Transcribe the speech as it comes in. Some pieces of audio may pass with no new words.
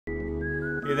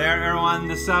Hey there everyone,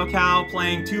 this is SoCal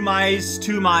playing Two Mice,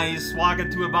 walk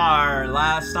into a bar.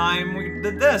 Last time we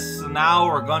did this, so now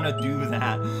we're gonna do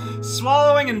that.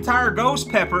 Swallowing an entire ghost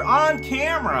pepper on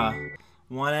camera.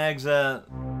 One exit,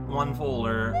 one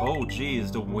folder. Oh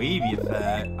geez, the wavy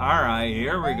effect. Alright,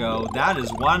 here we go. That is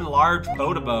one large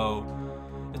Podoboo.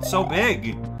 It's so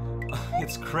big.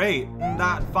 It's great. And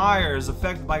that fire is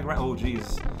affected by oh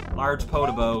geez. Large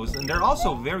Podoboos. And they're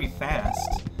also very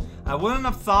fast. I wouldn't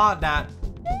have thought that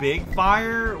big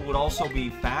fire would also be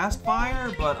fast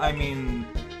fire, but I mean,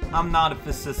 I'm not a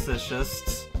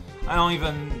physicist. I don't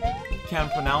even can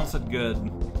pronounce it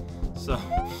good. So,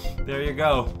 there you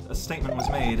go. A statement was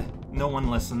made. No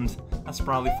one listened. That's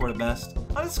probably for the best.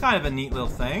 Oh, this is kind of a neat little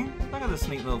thing. Look at this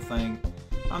neat little thing.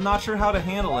 I'm not sure how to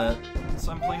handle it,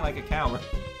 so I'm playing like a coward.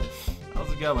 How's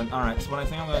it going? Alright, so what I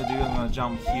think I'm going to do, I'm going to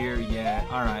jump here. Yeah,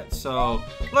 alright, so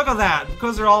look at that.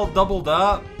 Because they're all doubled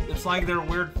up, it's like they're a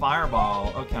weird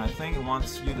fireball. Okay, I think it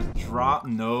wants you to drop.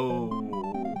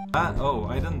 No. Oh,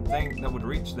 I didn't think that would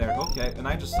reach there. Okay, and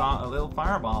I just saw a little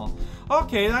fireball.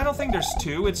 Okay, I don't think there's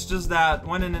two. It's just that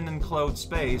when in an enclosed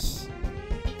space,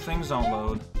 things don't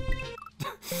load.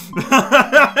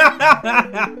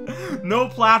 No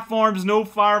platforms, no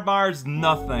fire bars,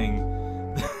 nothing.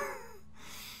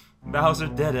 Bowser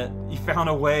did it. He found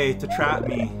a way to trap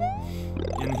me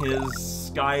in his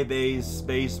sky base,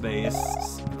 space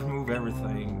base. Remove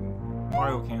everything.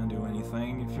 Mario can't do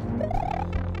anything if you remove...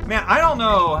 Man, I don't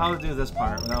know how to do this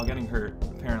part without getting hurt,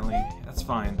 apparently. That's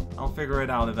fine. I'll figure it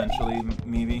out eventually,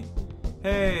 maybe.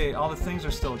 Hey, all the things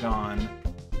are still gone.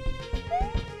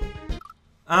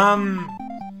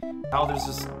 Oh, there's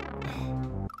this...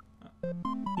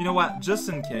 You know what? Just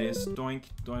in case, doink,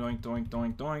 doink, doink,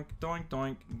 doink, doink, doink,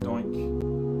 doink,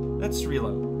 doink. Let's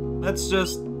reload.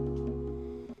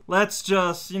 Let's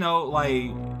just, you know,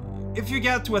 like, if you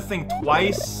get to a thing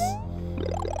twice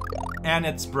and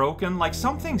it's broken, like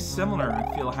something similar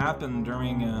I feel happened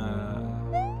during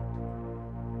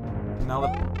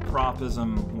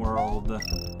Malapropism World.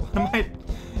 What am I?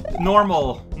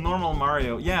 Normal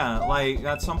Mario. Yeah, like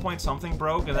at some point something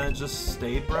broke and then it just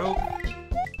stayed broke.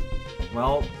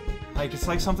 Well, like, it's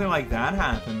like something like that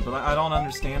happened, but I don't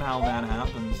understand how that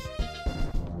happens.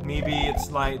 Maybe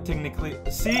it's like, technically...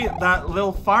 See, that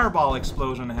little fireball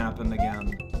explosion happened again.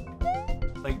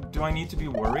 Like, do I need to be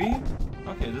worried?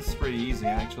 Okay, this is pretty easy,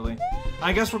 actually.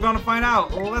 I guess we're gonna find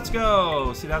out. Let's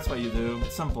go! See, that's what you do.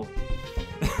 It's simple.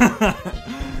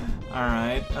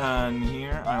 Alright, and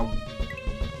here I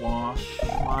wash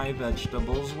my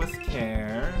vegetables with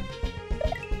care.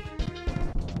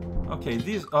 Okay,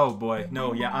 these... Oh boy,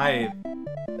 no, yeah,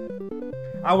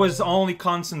 I was only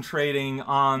concentrating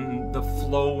on the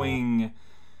flowing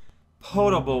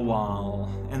Podoboo wall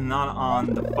and not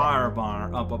on the fire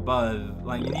bar up above.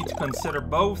 Like, you need to consider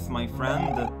both, my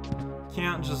friend.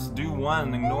 Can't just do one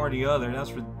and ignore the other.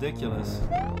 That's ridiculous.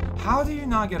 How do you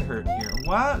not get hurt here?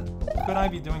 What could I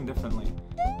be doing differently?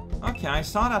 Okay, I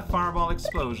saw that fireball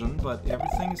explosion, but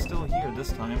everything is still here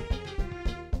this time.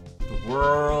 The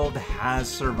world has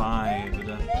survived.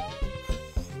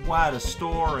 What a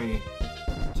story.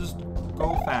 Just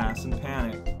go fast and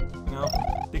panic. You know,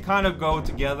 they kind of go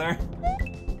together.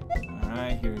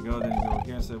 Alright, here we go. Then you go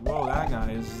here and say, whoa, that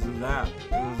guy is that.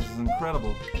 This is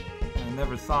incredible. I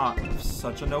never thought of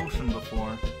such an ocean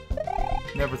before.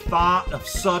 Never thought of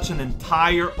such an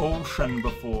entire ocean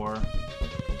before.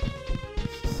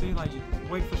 See, like, you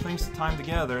wait for things to time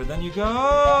together, then you go,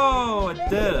 oh, I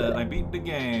did it. I beat the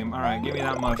game. Alright, give me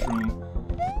that mushroom.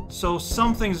 So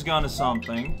something's gonna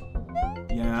something.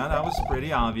 Yeah, that was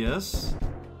pretty obvious.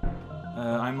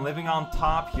 I'm living on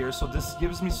top here, so this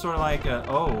gives me sort of like a...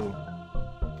 Oh.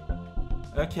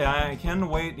 Okay, I can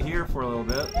wait here for a little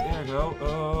bit. There we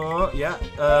go. Yeah.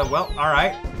 Well,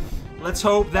 alright. Let's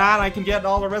hope that I can get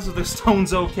all the rest of the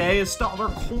stones okay. It's all their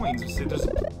coins. See, there's...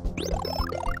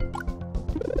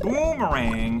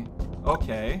 Boomerang.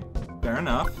 Okay. Fair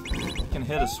enough. You can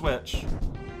hit a switch.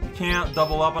 You can't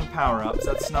double up on power-ups.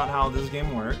 That's not how this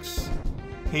game works.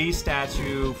 Hey,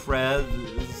 statue, Fred.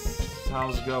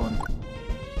 How's it going?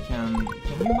 Can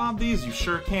you mob these? You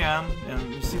sure can.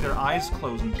 And you see their eyes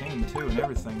close in pain, too, and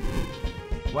everything.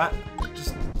 What?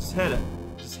 Just hit it.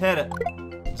 Just hit it.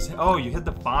 Oh, you hit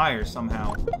the fire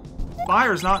somehow.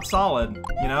 Fire's not solid,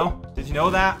 you know? Did you know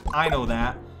that? I know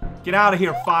that. Get out of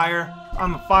here, fire.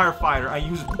 I'm a firefighter. I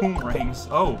use boomerangs.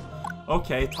 Oh,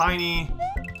 okay. Tiny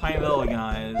little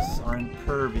guys are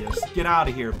impervious. Get out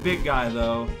of here. Big guy,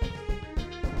 though.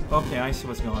 Okay, I see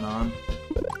what's going on.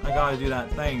 I gotta do that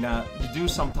thing that you do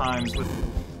sometimes with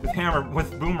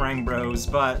boomerang bros,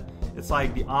 but it's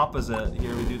like the opposite.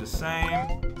 Here we do the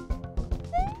same.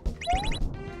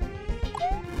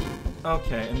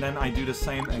 Okay, and then I do the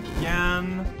same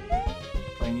again.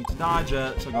 But I need to dodge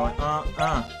it, so go like,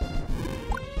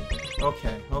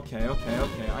 Okay,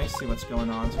 I see what's going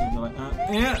on. So we can go like,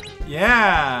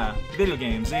 yeah! Video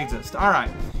games, they exist.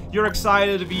 Alright, you're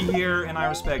excited to be here, and I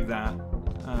respect that.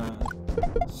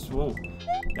 So,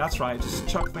 that's right, just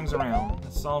chuck things around.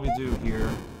 That's all we do here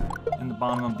in the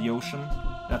bottom of the ocean.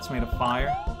 That's made of fire.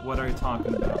 What are you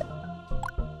talking about?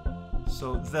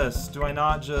 So this, do I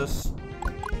not just...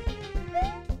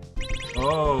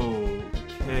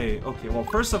 Okay, well,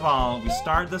 first of all, we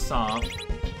start this off.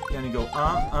 You're gonna go,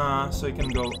 so you can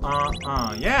go,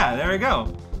 Yeah, there we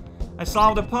go. I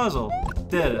solved a puzzle.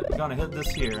 Did it. I'm gonna hit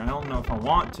this here. I don't know if I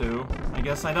want to. I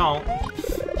guess I don't.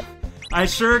 I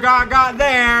sure got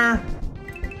there!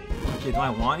 Okay, do I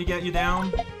want to get you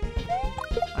down?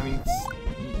 I mean, it's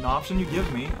an option you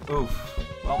give me. Oof.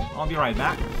 Well, I'll be right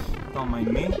back. Don't mind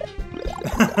me.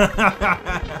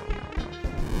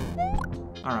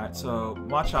 Alright, so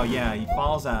watch out. Yeah, he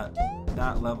falls at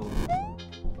that level.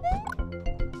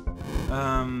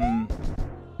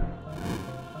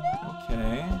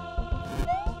 Okay.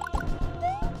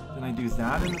 Then I do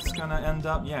that and it's gonna end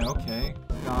up... Yeah, okay.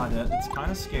 Got it. It's kind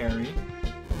of scary.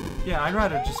 Yeah, I'd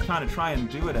rather just kind of try and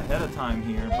do it ahead of time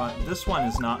here, but this one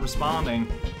is not responding.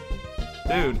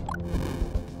 Dude.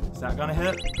 Is that gonna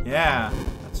hit? Yeah.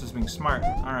 That's just being smart.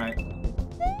 Alright.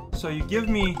 So you give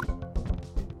me,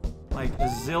 like, a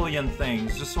zillion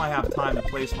things just so I have time to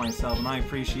place myself, and I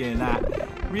appreciate that.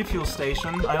 Refuel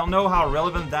station. I don't know how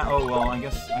relevant that... Oh, well, I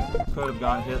guess I could have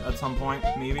got hit at some point,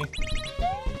 maybe.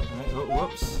 Alright, oh,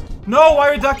 whoops. No! Why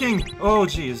are you ducking? Oh,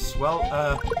 jeez. Well,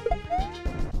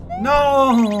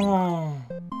 No!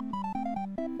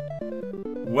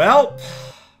 Well,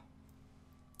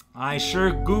 I sure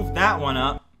goofed that one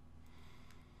up.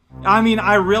 I mean,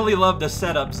 I really love the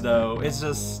setups, though. It's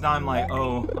just, I'm like,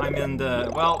 oh, I'm in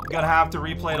the... Well, gonna have to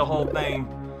replay the whole thing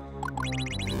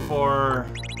for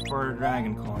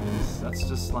Dragon Coins. That's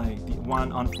just, like, the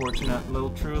one unfortunate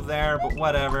little truth there, but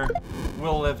whatever.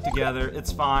 We'll live together.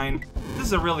 It's fine. This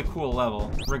is a really cool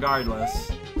level,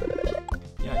 regardless.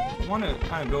 Yeah, you want to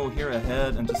kind of go here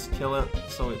ahead and just kill it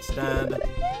so it's dead.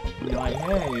 And be like,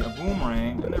 hey, a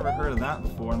boomerang. I never heard of that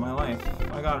before in my life.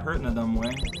 I got hurt in a dumb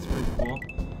way. It's pretty cool.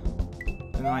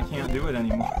 And then I can't do it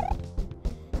anymore.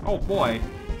 Oh boy.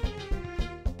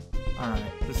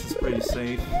 Alright, this is pretty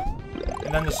safe.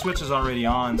 And then the switch is already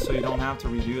on, so you don't have to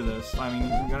redo this. I mean,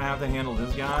 you're gonna have to handle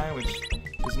this guy, which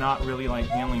is not really, like,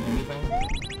 handling anything.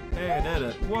 Hey, I did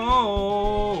it.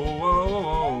 Whoa, whoa,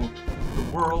 whoa. The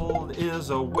world is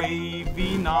a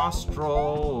wavy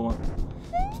nostril.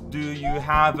 Do you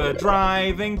have a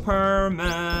driving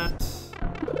permit?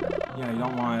 Yeah, you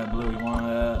don't want it blue, you want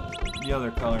it the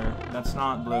other color. That's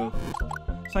not blue.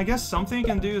 So I guess something you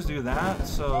can do is do that,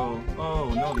 so... Oh,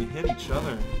 no, they hit each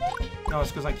other. No, it's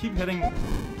because I keep hitting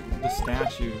the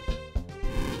statue.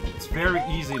 It's very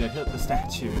easy to hit the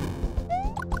statue.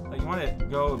 Like, you want to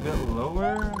go a bit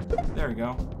lower? There we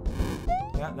go.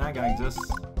 Yeah, that guy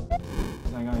exists.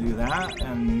 I'm gonna do that,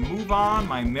 and move on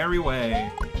my merry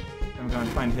way. I'm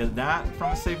gonna try and hit that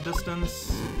from a safe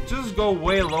distance. Just go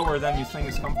way lower than you think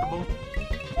is comfortable.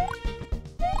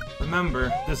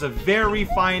 Remember, there's a very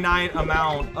finite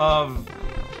amount of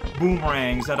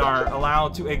boomerangs that are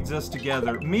allowed to exist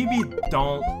together. Maybe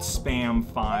don't spam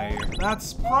fire.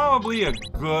 That's probably a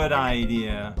good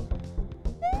idea.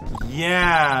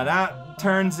 Yeah, that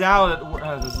turns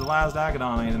out this is the last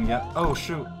Agadon I didn't get. Oh,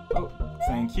 shoot. Oh,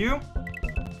 thank you.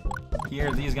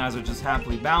 Here, these guys are just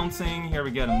happily bouncing. Here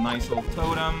we get a nice little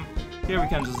totem. Here we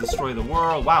can just destroy the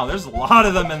world. Wow, there's a lot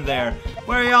of them in there.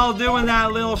 What are y'all doing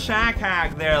that little shack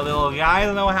hack there, little guys?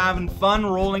 I know, having fun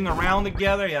rolling around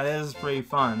together? Yeah, this is pretty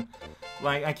fun.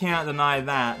 Like, I can't deny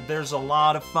that. There's a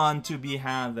lot of fun to be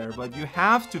had there, but you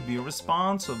have to be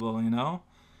responsible, you know?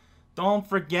 Don't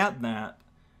forget that.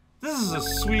 This is a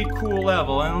sweet, cool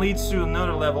level, and it leads to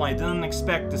another level I didn't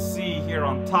expect to see here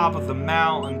on top of the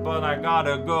mountain, but I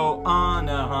gotta go on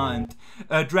a hunt.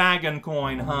 A dragon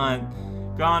coin hunt.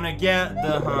 Gonna get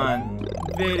the hunt.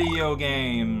 Video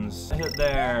games. Hit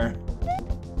there.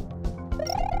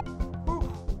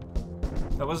 Whew.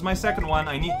 That was my second one.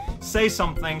 I need to say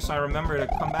something so I remember to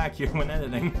come back here when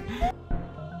editing.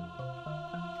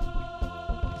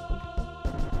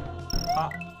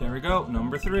 There we go,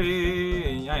 number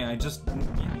 3. Yeah, I can just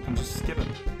skip it.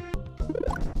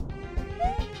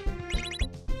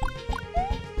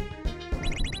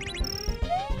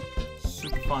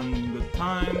 Super fun, good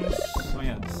times. Oh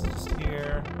yeah, it's just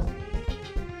here.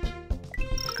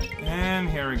 And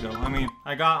here we go. I mean,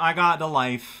 I got the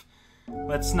life.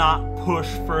 Let's not push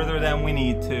further than we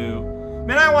need to.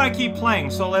 Man, I want to keep playing,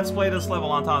 so let's play this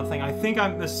level on top of the thing. I think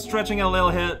I'm stretching a little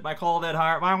hit. I called it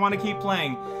hard, but I want to keep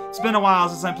playing. It's been a while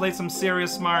since I played some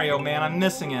serious Mario, man. I'm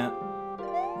missing it.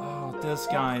 Oh, this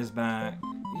guy is back.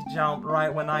 He jumped right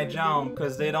when I jump,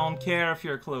 because they don't care if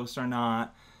you're close or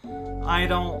not. I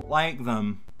don't like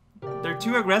them. They're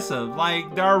too aggressive.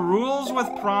 Like, there are rules with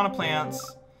Piranha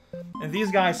Plants, and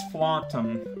these guys flaunt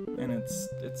them, and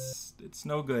it's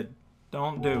no good.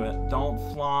 Don't do it. Don't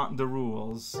flaunt the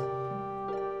rules.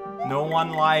 No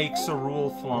one likes a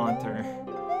rule flaunter.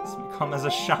 It's become as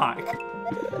a shock.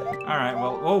 Alright,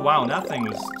 well, oh wow, that thing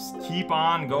was just keep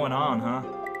on going on, huh?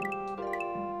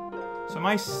 So am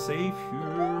I safe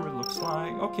here, it looks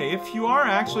like? Okay, if you are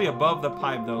actually above the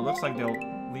pipe though, it looks like they'll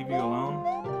leave you alone.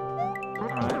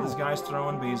 Alright, this guy's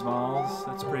throwing baseballs.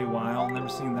 That's pretty wild, never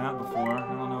seen that before. I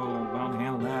don't know how to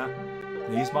handle that.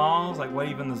 Baseballs? Like, what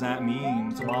even does that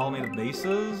mean? It's a ball made of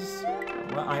bases?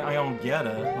 What? I don't get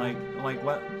it. Like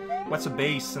what? What's a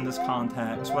base in this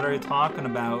context? What are you talking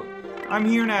about? I'm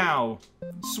here now!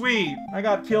 Sweet! I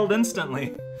got killed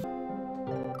instantly.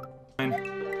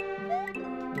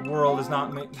 The world is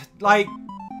not made... Like,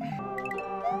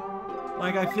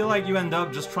 I feel like you end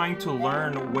up just trying to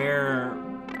learn where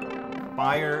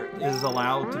fire is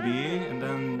allowed to be, and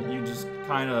then you just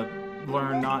kind of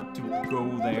learn not to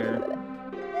go there.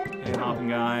 Hey, hopping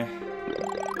guy.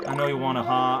 I know you want to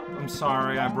hop. I'm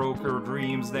sorry, I broke her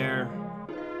dreams there.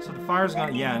 So the fire's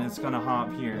gonna... Yeah, and it's gonna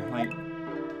hop here.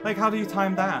 Like, how do you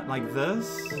time that? Like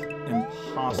this?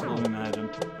 Impossible to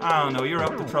imagine. I don't know, you're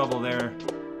up to trouble there,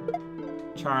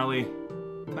 Charlie.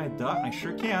 Can I duck? I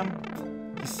sure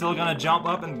can. He's still gonna jump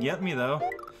up and get me, though.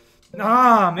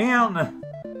 Ah, man!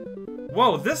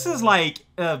 Whoa, this is like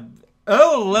a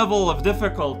level of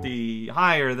difficulty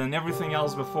higher than everything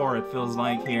else before, it feels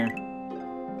like, here.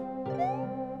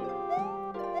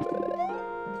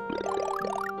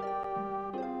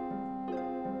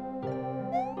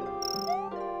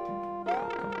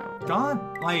 God,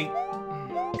 like...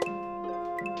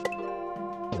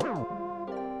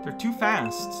 They're too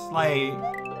fast. Like,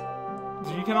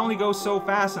 you can only go so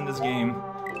fast in this game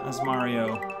as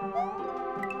Mario.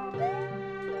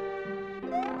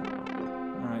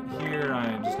 Alright, here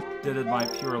I just did it by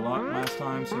pure luck last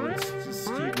time, so let's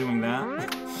just keep doing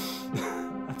that.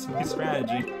 That's my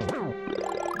strategy.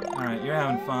 Alright, you're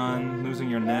having fun, losing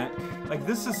your neck. Like,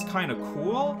 this is kind of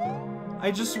cool. I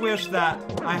just wish that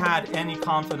I had any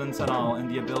confidence at all in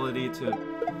the ability to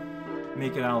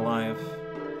make it out alive.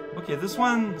 Okay, this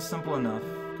one is simple enough,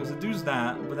 because it does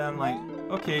that, but then, like,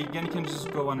 okay, again, you can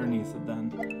just go underneath it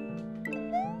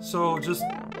then. So, just,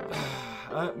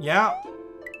 yeah,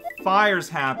 fire's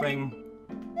happening.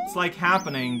 It's like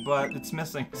happening, but it's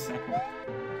missing sound.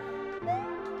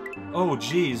 Oh,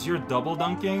 geez, you're double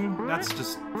dunking? That's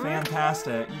just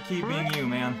fantastic. You keep being you,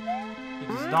 man. You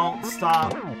just don't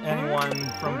stop anyone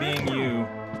from being you.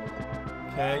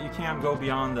 Okay, you can't go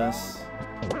beyond this.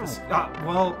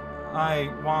 Well, I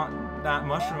want that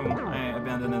mushroom. I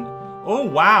abandoned it. Oh,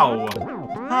 wow!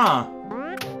 Huh.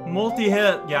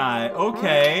 Multi-hit guy.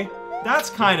 Okay. That's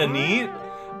kind of neat.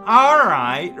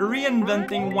 Alright,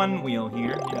 reinventing one wheel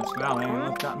here. Yes, well, I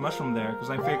left that mushroom there, because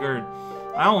I figured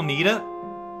I don't need it.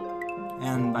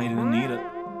 And I didn't need it.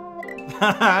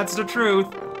 That's the truth.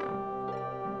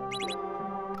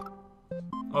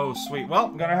 Oh, sweet. Well,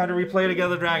 gonna have to replay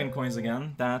together Dragon Coins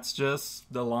again. That's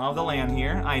just the law of the land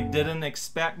here. I didn't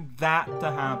expect that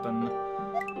to happen.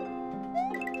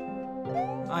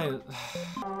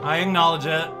 I acknowledge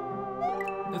it.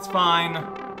 It's fine.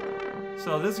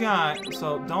 So this guy,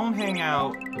 so don't hang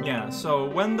out. Yeah, so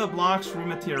when the blocks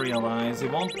rematerialize, they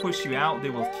won't push you out, they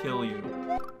will kill you.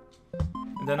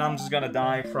 And then I'm just gonna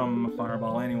die from a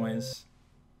fireball anyways.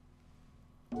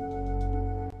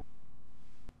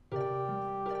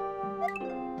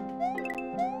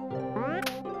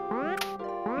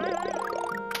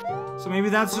 So maybe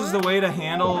that's just the way to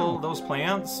handle those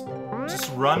plants.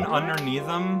 Just run underneath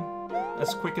them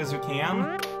as quick as you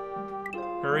can.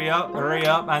 Hurry up,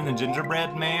 I'm the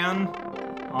gingerbread man.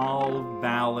 All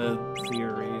valid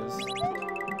theories.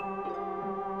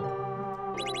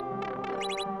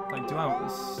 Like,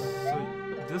 so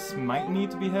this might need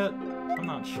to be hit? I'm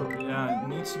not sure. Yeah, it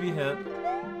needs to be hit.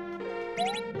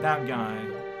 That guy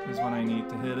is what I need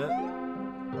to hit it.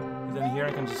 And then here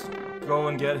I can just go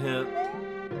and get hit.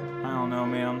 I don't know,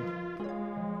 man.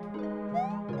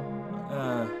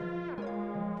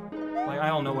 Like, I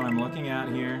don't know what I'm looking at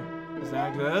here. Is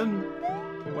that good?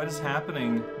 What is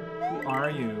happening? Who are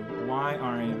you? Why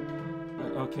are you?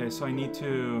 Okay, so I need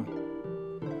to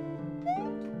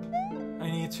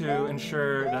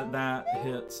ensure that that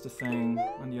hits the thing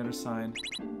on the other side.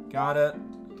 Got it.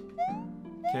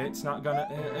 Okay, it's not gonna...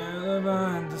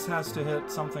 this has to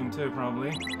hit something too,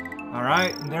 probably.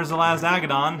 Alright, and there's the last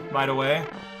Agadon, by the way.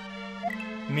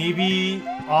 Maybe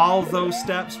all those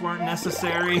steps weren't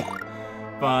necessary,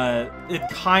 but it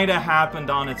kinda happened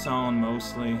on its own,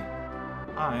 mostly.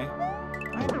 I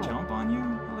jump on you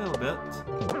a little bit.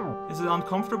 Is it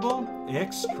uncomfortable?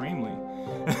 Extremely.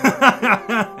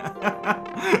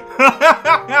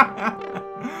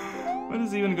 What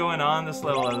is even going on this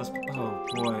level at this... Oh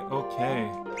boy, okay.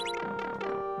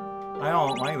 I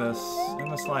don't like this in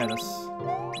the slightest.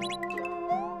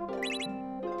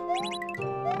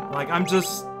 Like, I'm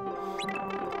just...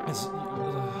 It's...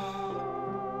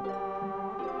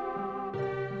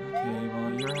 Okay,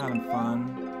 well, you're having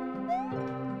fun.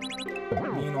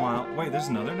 Meanwhile... Wait, there's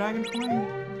another dragon coin?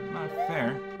 Not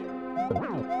fair.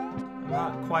 I'm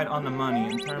not quite on the money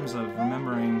in terms of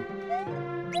remembering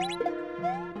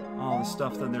all the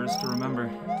stuff that there is to remember.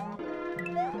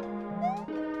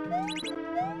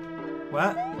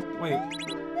 What? Wait.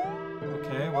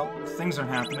 Okay, well, things are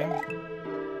happening.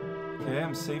 Okay,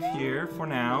 I'm safe here for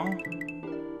now.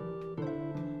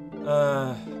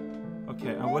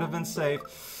 Okay, I would have been safe.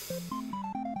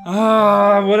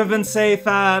 I would have been safe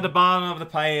at the bottom of the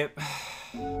pipe.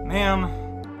 Man.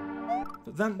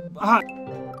 But then...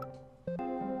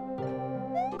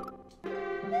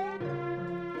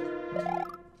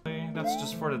 That's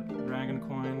just for the dragon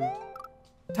coin.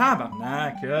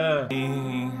 Tabanaka.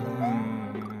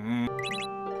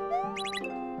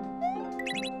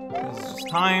 This is just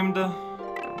timed.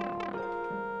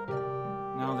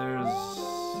 Now there's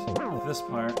this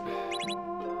part,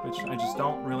 which I just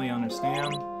don't really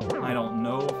understand. I don't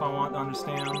know if I want to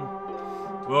understand.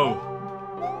 Whoa.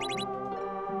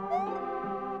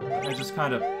 I just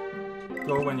kind of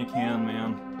go when you can,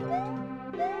 man.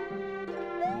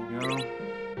 There you go.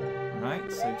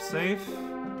 Alright, safe.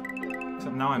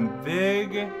 Except now I'm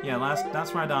big. Yeah,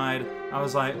 that's where I died. I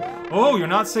was like, oh, you're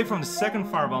not safe from the second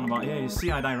fireball on the bottom. Yeah, you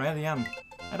see, I died right at the end.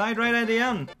 I died right at the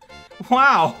end.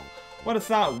 Wow! What a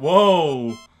thought.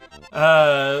 Whoa!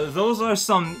 Those are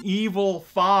some evil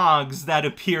fogs that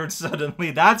appeared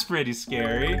suddenly. That's pretty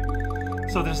scary.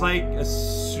 So there's like a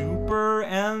super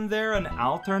end there, an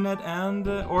alternate end,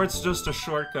 or it's just a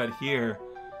shortcut here.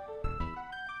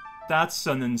 That's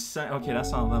an insane... Okay,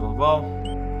 that's not a level. Well,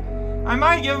 I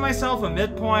might give myself a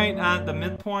midpoint at the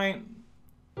midpoint,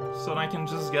 so that I can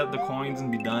just get the coins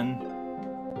and be done.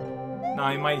 Now,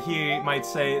 you might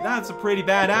say, that's a pretty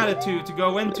bad attitude to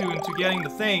go into getting the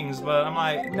things, but I'm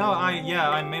like, no,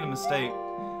 I made a mistake.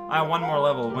 I have one more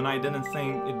level when I didn't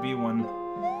think it'd be one.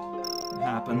 It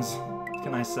happens. What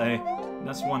can I say?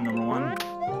 That's number one.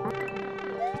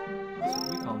 That's what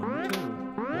we call number two.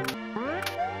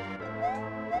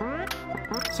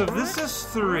 So if this is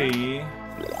 3,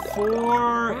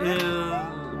 4 is...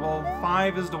 Well,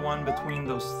 5 is the one between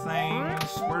those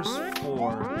things. Where's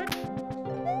 4?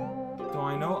 Do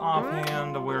I know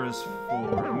offhand where is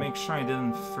 4? Make sure I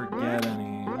didn't forget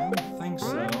any. I don't think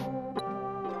so.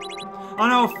 Oh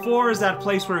no, 4 is that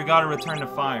place where we gotta return to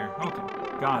fire. Okay,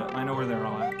 got it. I know where they're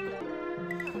all at.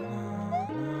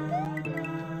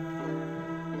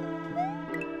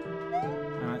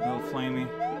 Alright, little flamey.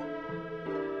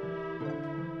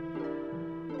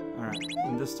 Alright,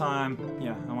 and this time,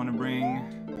 yeah, I want to bring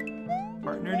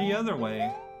partner the other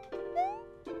way.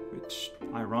 Which,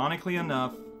 ironically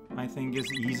enough, I think is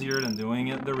easier than doing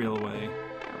it the real way.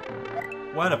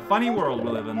 What a funny world we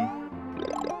live in. I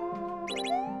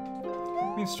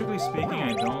mean, strictly speaking,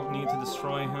 I don't need to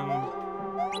destroy him.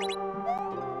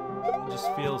 It just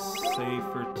feels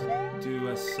safer to do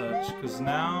as such. Because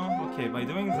now, okay, by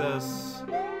doing this...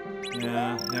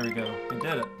 Yeah, there we go. I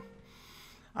did it.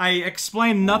 I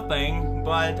explained nothing,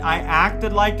 but I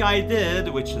acted like I did,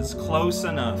 which is close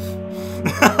enough.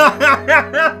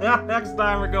 Next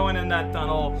time we're going in that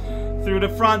tunnel through the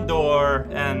front door,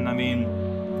 and I mean,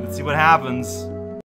 let's see what happens.